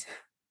happens?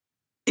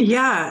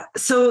 Yeah.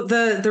 So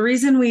the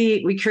reason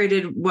we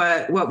created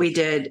what we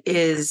did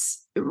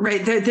is,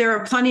 right, there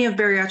are plenty of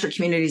bariatric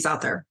communities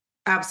out there.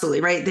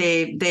 Absolutely. Right.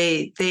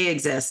 They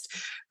exist.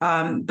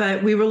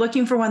 But we were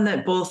looking for one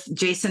that both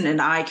Jason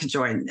and I could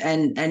join,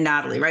 and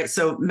Natalie, right?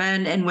 So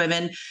men and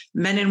women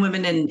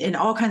in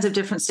all kinds of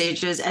different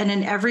stages and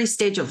in every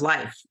stage of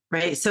life,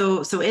 right?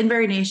 So in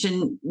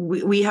Bari-Nation,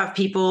 we have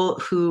people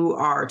who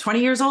are 20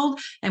 years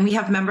old, and we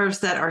have members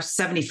that are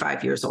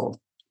 75 years old.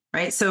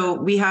 Right. So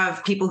we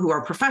have people who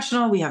are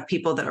professional. We have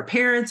people that are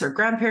parents or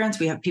grandparents.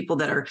 We have people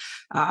that are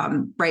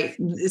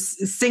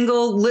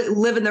single,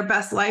 living their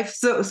best life,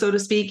 so to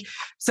speak.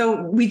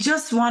 So we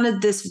just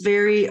wanted this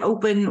very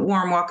open,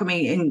 warm,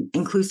 welcoming, and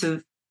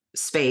inclusive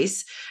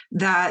space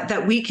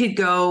that we could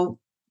go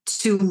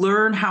to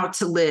learn how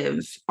to live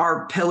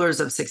our pillars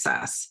of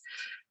success.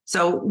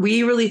 So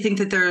we really think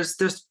that there's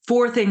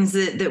 4 things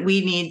that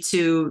we need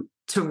to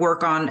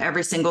work on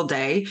every single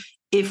day.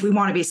 If we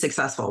want to be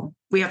successful,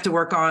 we have to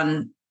work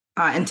on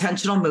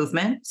intentional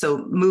movement.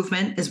 So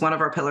movement is one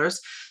of our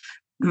pillars.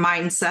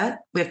 mindset.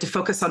 We have to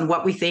focus on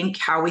what we think,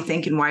 how we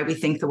think, and why we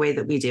think the way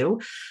that we do.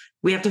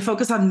 We have to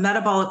focus on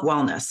metabolic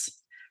wellness.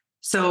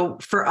 So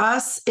for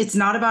us, it's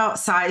not about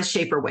size,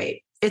 shape, or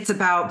weight. It's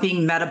about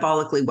being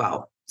metabolically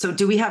well. So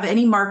do we have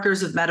any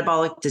markers of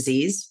metabolic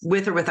disease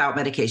with or without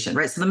medication,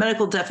 right? So the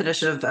medical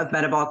definition of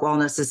metabolic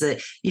wellness is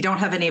that you don't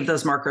have any of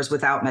those markers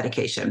without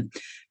medication.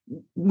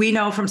 We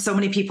know from so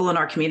many people in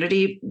our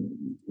community,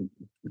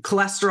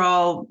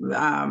 cholesterol,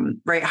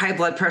 right, high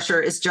blood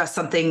pressure is just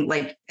something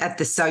like at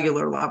the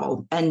cellular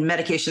level, and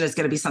medication is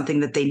going to be something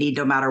that they need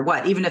no matter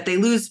what, even if they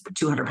lose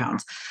 200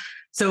 pounds.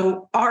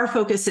 So our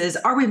focus is,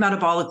 are we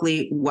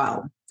metabolically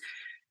well?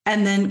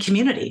 And then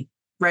community.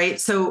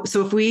 Right. So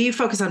if we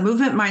focus on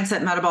movement,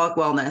 mindset, metabolic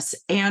wellness,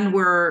 and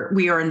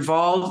we are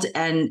involved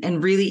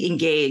and really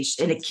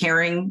engaged in a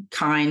caring,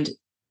 kind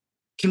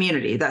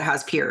community that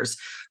has peers,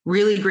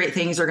 really great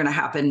things are going to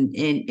happen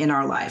in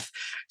our life.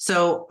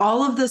 So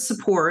all of the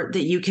support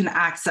that you can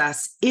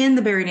access in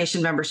the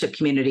Bari-Nation membership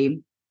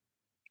community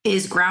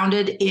is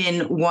grounded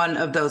in one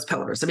of those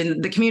pillars. I mean,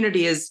 the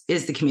community is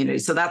the community.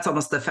 So that's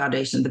almost the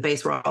foundation, the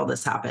base where all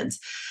this happens.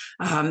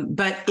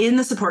 But in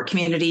the support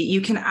community,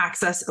 you can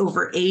access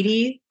over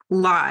 80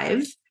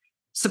 live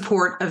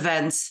support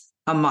events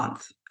a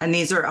month. And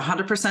these are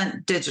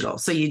 100% digital.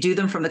 So you do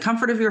them from the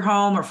comfort of your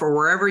home or for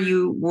wherever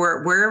you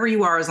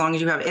are, as long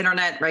as you have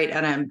internet, right,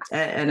 and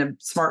a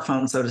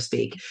smartphone, so to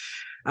speak.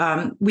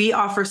 We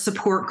offer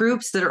support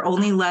groups that are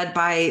only led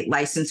by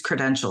licensed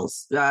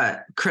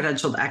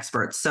credentialed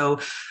experts. So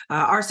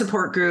our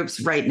support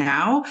groups right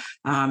now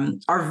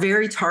are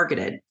very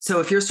targeted. So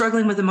if you're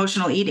struggling with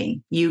emotional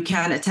eating, you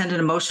can attend an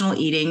emotional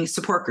eating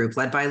support group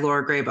led by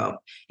Laura Grabo.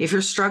 If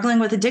you're struggling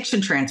with addiction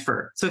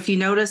transfer, so if you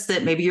notice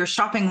that maybe you're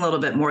shopping a little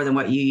bit more than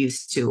what you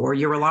used to, or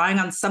you're relying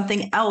on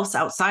something else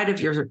outside of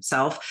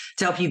yourself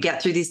to help you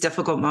get through these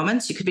difficult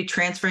moments, you could be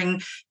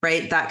transferring,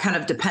 right, that kind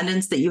of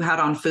dependence that you had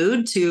on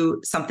food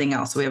to something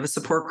else. We have a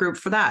support group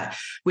for that.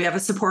 We have a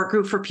support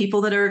group for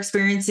people that are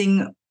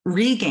experiencing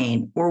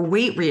regain or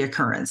weight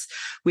reoccurrence.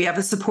 We have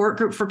a support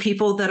group for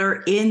people that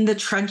are in the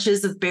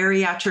trenches of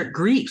bariatric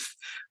grief.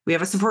 We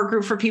have a support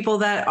group for people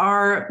that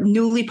are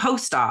newly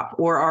post-op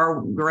or are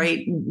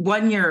right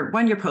one year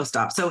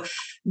post-op. So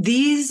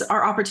these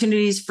are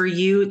opportunities for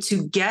you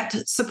to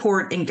get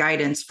support and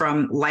guidance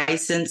from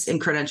licensed and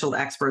credentialed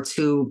experts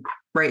who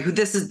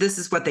this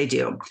is what they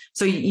do.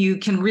 So you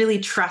can really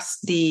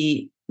trust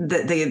the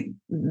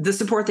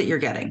support that you're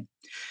getting.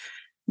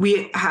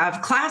 We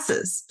have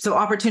classes, so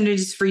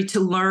opportunities for you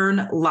to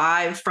learn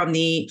live from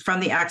the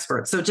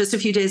experts. So just a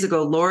few days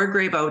ago, Laura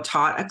Grabo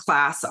taught a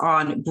class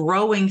on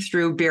growing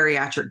through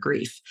bariatric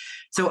grief.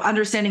 So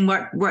understanding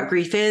what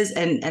grief is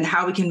and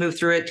how we can move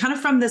through it, kind of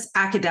from this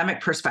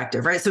academic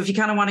perspective, right? So if you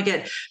kind of want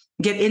to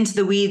get into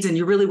the weeds and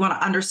you really want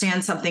to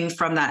understand something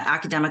from that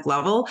academic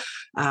level,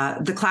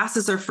 the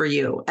classes are for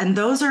you. And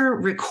those are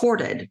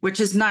recorded,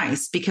 which is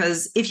nice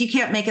because if you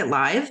can't make it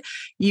live,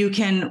 you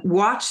can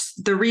watch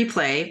the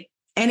replay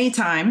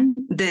anytime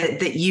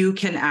that you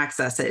can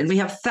access it. And we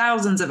have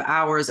thousands of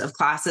hours of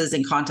classes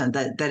and content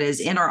that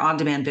is in our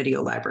on-demand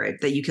video library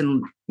that you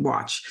can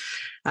watch.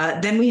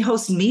 Then we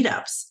host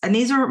meetups, and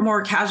these are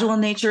more casual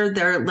in nature.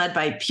 They're led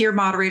by peer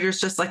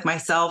moderators, just like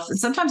myself. And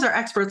sometimes our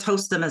experts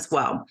host them as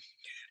well.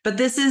 But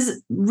this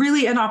is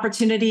really an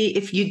opportunity.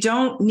 If you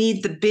don't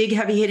need the big,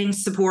 heavy hitting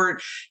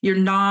support, you're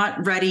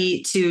not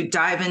ready to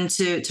dive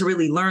into to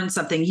really learn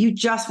something. You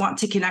just want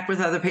to connect with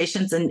other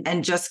patients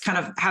and just kind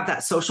of have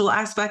that social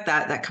aspect,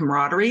 that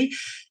camaraderie.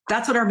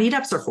 That's what our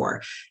meetups are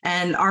for.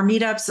 And our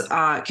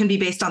meetups can be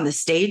based on the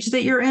stage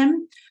that you're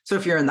in. So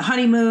if you're in the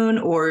honeymoon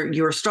or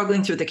you're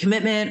struggling through the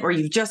commitment or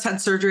you've just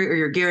had surgery or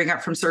you're gearing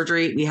up from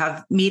surgery, we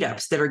have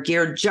meetups that are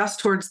geared just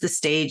towards the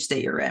stage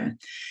that you're in.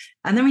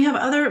 And then we have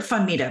other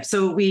fun meetups.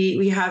 So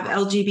we have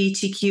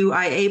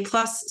LGBTQIA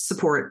plus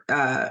support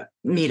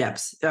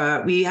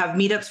meetups. We have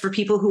meetups for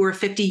people who are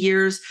 50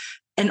 years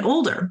and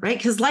older, right?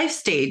 Because life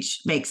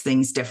stage makes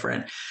things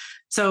different.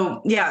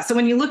 So so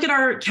when you look at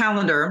our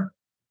calendar,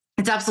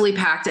 it's absolutely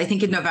packed. I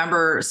think in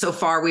November so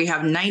far, we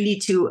have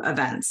 92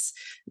 events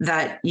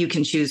that you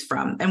can choose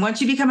from. And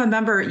once you become a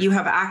member, you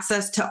have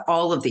access to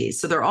all of these.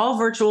 So they're all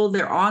virtual,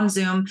 they're on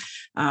Zoom.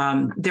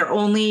 They're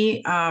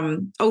only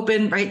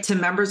open, right, to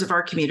members of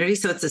our community.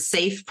 So it's a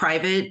safe,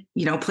 private,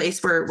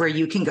 place where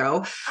you can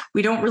go.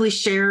 We don't really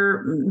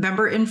share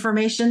member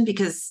information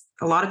because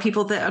a lot of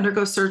people that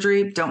undergo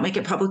surgery don't make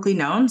it publicly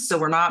known. So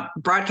we're not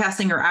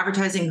broadcasting or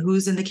advertising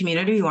who's in the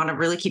community. We want to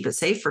really keep it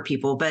safe for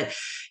people. But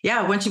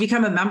once you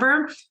become a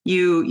member,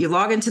 you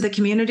log into the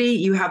community.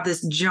 You have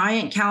this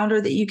giant calendar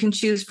that you can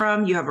choose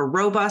from. You have a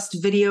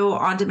robust video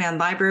on-demand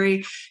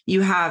library. You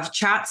have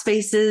chat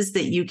spaces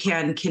that you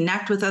can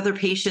connect with other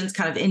patients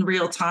kind of in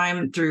real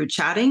time through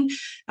chatting.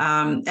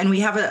 And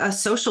we have a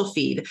social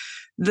feed.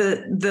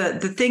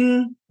 The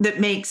thing that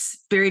makes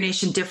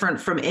Bari-Nation different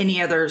from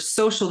any other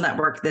social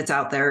network that's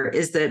out there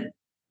is that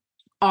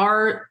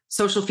our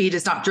social feed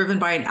is not driven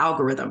by an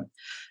algorithm.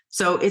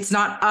 So it's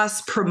not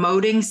us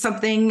promoting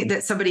something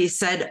that somebody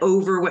said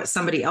over what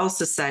somebody else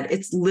has said.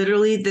 It's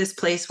literally this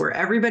place where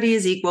everybody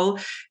is equal,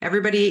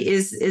 everybody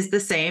is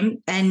the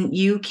same, and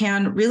you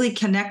can really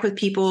connect with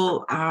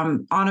people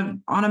on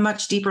a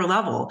much deeper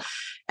level.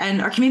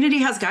 And our community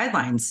has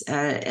guidelines,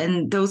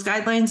 and those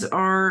guidelines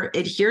are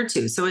adhered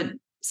to. So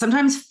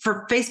sometimes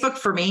for Facebook,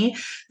 for me,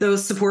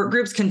 those support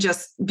groups can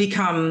just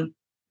become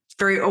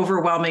very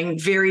overwhelming,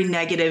 very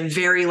negative,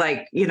 very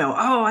like,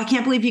 oh, I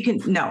can't believe you can.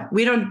 No,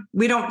 we don't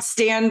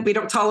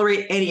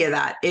tolerate any of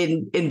that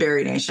in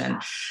Bari-Nation.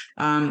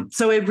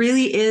 So it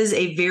really is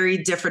a very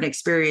different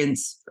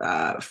experience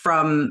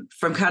from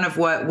kind of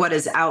what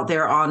is out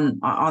there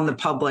on the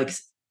public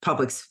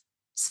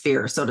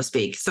sphere, so to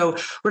speak. So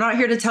we're not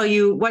here to tell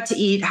you what to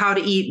eat, how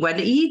to eat, when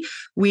to eat.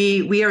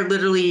 We are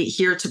literally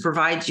here to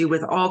provide you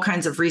with all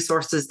kinds of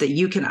resources that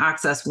you can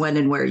access when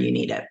and where you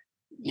need it.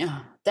 Yeah,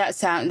 that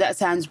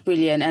sounds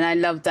brilliant, and I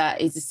love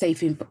that it's a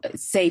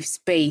safe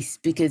space,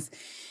 because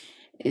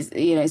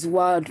it's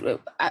wild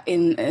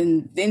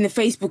in the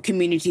Facebook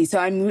community.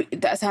 So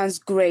that sounds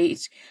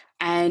great,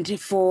 and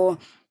for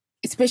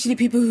especially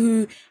people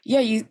who,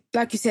 you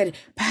like you said,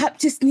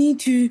 perhaps just need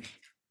to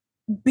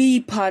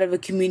be part of a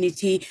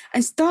community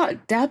and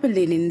start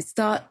dabbling and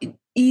start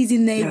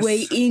easing their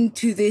way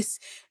into this.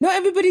 Not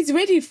everybody's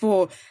ready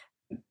for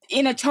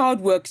inner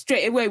child work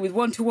straight away with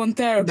one-to-one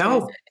therapy.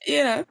 No.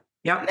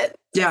 Yep.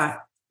 Yeah.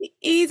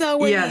 Ease our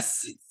way.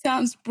 Yes. It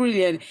sounds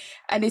brilliant.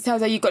 And it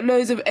sounds like you've got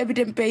loads of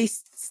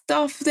evidence-based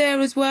stuff there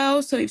as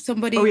well. So if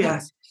somebody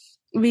wants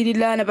to really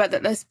learn about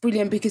that, that's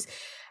brilliant, because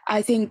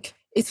I think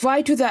it's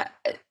vital that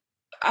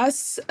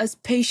us as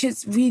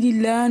patients really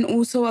learn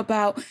also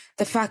about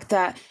the fact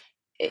that,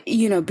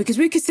 because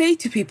we could say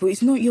to people,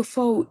 it's not your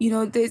fault.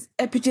 There's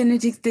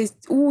epigenetics, there's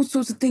all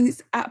sorts of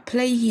things at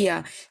play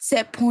here,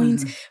 set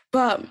points. Mm-hmm.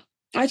 But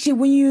actually,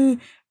 when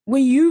you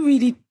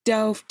really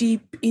delve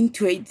deep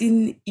into it,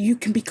 then you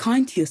can be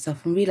kind to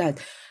yourself and realize,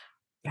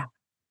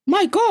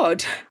 my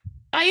God,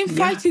 I am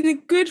fighting a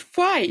good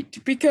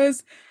fight,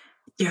 because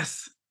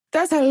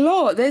that's a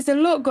lot. There's a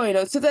lot going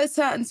on. So that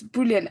sounds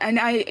brilliant. And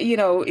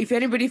if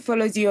anybody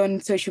follows you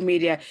on social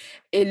media,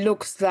 it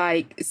looks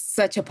like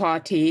such a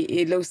party.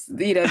 It looks,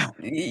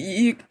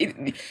 you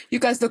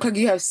guys look like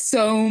you have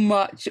so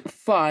much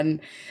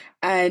fun.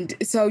 And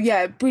so,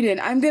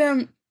 brilliant. I'm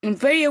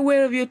very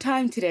aware of your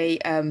time today,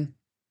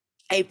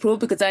 April,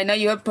 because I know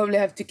you probably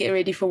have to get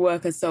ready for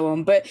work and so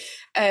on. But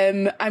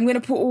I'm going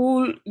to put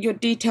all your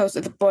details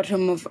at the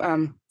bottom of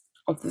the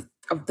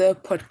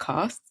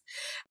podcast.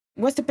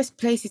 What's the best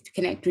places to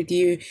connect with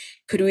you?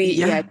 Could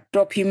we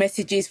drop you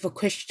messages for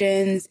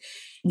questions?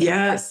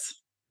 Yes.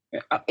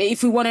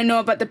 If we want to know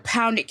about the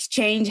pound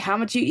exchange, how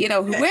much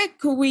where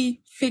could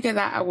we figure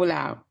that all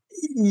out?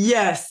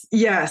 Yes.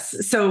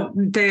 So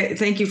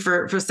thank you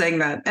for saying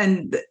that.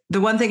 And the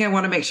one thing I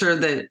want to make sure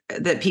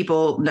that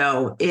people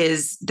know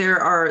is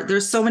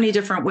there's so many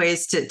different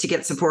ways to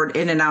get support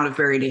in and out of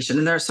Bari-Nation.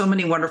 And there are so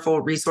many wonderful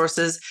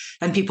resources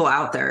and people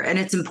out there. And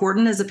it's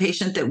important as a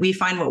patient that we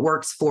find what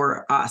works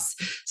for us.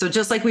 So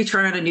just like we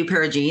try on a new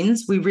pair of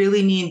jeans, we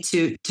really need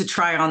to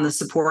try on the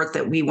support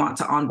that we want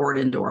to onboard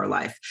into our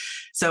life.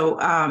 So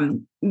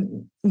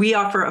we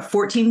offer a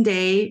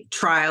 14-day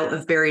trial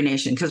of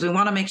Bari-Nation because we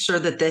want to make sure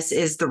that this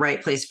is the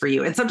right place for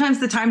you. And sometimes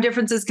the time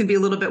differences can be a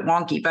little bit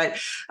wonky, but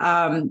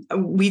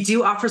we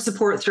do offer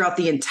support throughout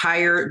the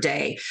entire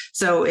day.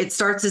 So it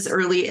starts as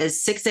early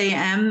as 6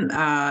 a.m.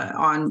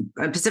 On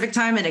Pacific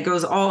time, and it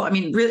goes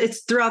really,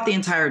 it's throughout the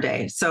entire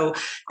day. So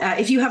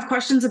if you have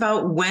questions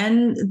about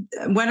when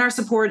our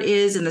support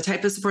is and the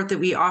type of support that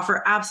we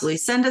offer, absolutely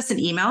send us an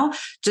email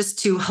just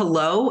to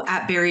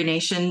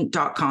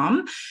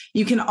hello@barination.com.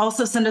 You can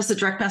also send us a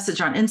direct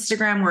message on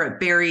Instagram. We're at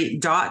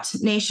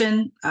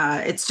Bari.Nation.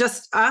 It's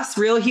just us,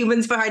 real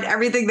humans behind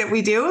everything that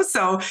we do.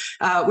 So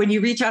when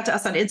you reach out to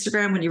us on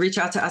Instagram, when you reach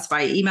out to us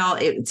by email,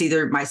 it's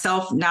either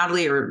myself,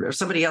 Natalie, or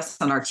somebody else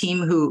on our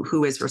team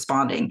who is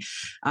responding.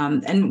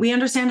 And we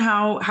understand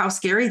how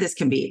scary this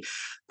can be.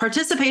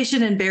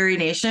 Participation in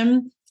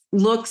Bari-Nation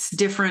looks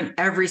different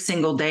every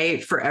single day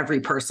for every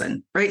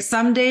person, right?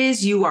 Some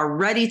days you are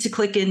ready to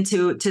click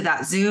into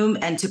that Zoom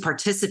and to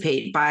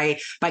participate by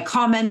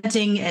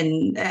commenting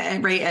and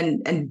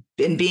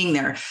being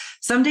there.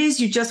 Some days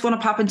you just want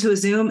to pop into a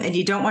Zoom and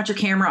you don't want your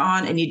camera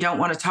on and you don't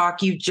want to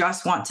talk. You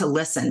just want to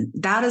listen.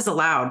 That is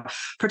allowed.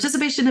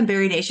 Participation in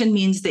Bari-Nation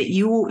means that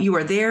you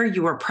are there,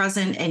 you are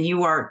present, and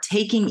you are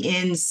taking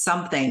in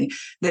something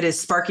that is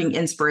sparking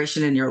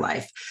inspiration in your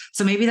life.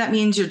 So maybe that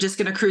means you're just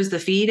going to cruise the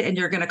feed and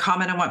you're going to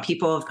comment on what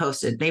people have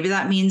posted. Maybe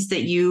that means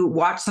that you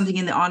watch something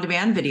in the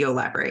on-demand video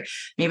library.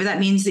 Maybe that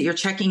means that you're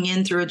checking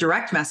in through a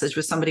direct message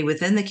with somebody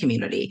within the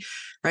community,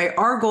 right?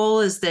 Our goal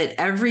is that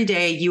every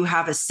day you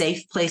have a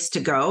safe place to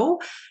go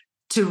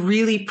to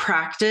really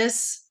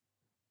practice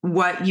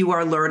what you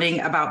are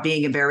learning about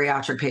being a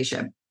bariatric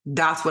patient.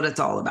 That's what it's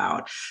all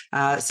about.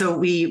 So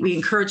we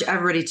encourage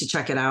everybody to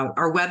check it out.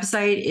 Our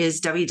website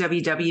is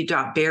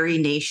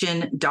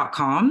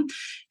www.Bari-Nation.com.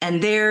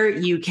 And there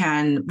you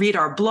can read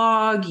our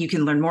blog. You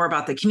can learn more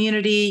about the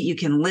community. You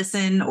can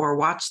listen or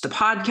watch the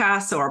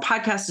podcast. So our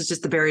podcast is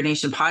just the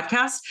Bari-Nation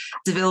podcast.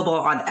 It's available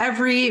on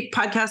every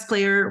podcast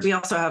player. We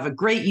also have a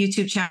great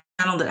YouTube channel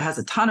that has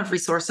a ton of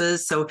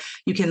resources. So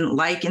you can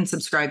like and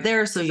subscribe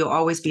there. So you'll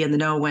always be in the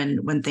know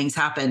when things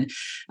happen.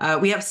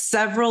 We have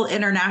several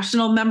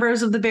international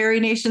members of the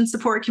Bari-Nation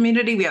support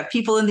community. We have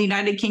people in the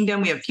United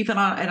Kingdom. We have people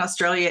in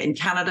Australia, in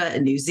Canada,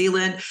 and New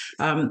Zealand,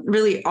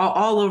 really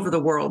all over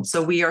the world.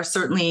 So we are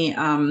certainly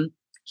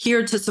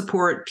here to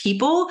support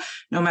people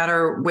no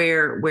matter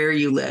where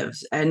you live.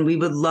 And we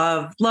would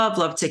love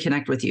to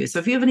connect with you. So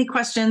if you have any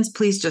questions,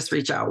 please just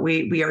reach out.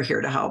 We are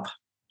here to help.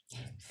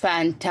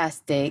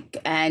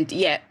 Fantastic. And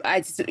I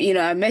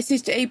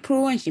messaged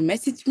April and she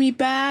messaged me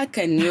back,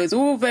 and it was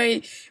all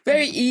very,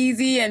 very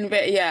easy and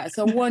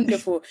so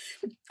wonderful.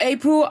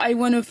 April, I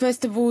want to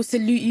first of all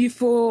salute you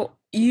for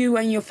you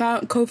and your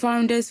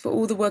co-founders for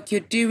all the work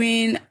you're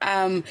doing.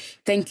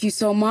 Thank you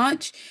so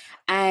much.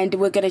 And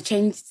we're going to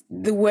change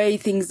the way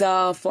things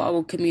are for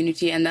our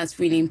community. And that's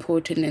really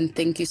important. And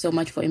thank you so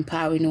much for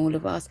empowering all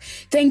of us.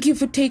 Thank you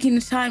for taking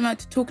the time out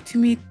to talk to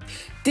me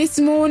this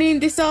morning,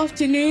 this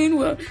afternoon.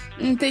 Well,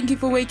 thank you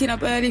for waking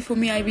up early for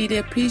me. I really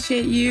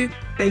appreciate you.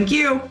 Thank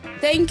you.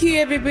 Thank you,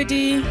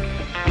 everybody.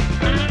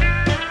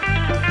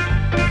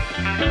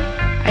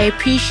 I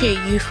appreciate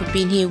you for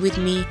being here with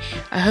me.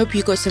 I hope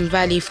you got some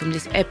value from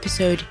this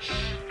episode.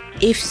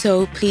 If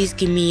so, please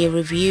give me a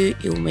review.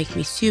 It will make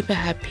me super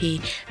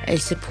happy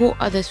and support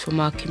others from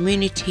our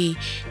community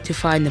to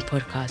find the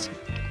podcast.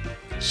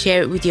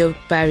 Share it with your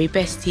Bari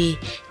bestie.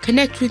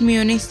 Connect with me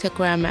on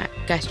Instagram at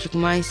Gastric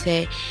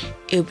Mindset.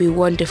 It'll be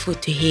wonderful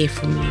to hear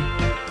from you.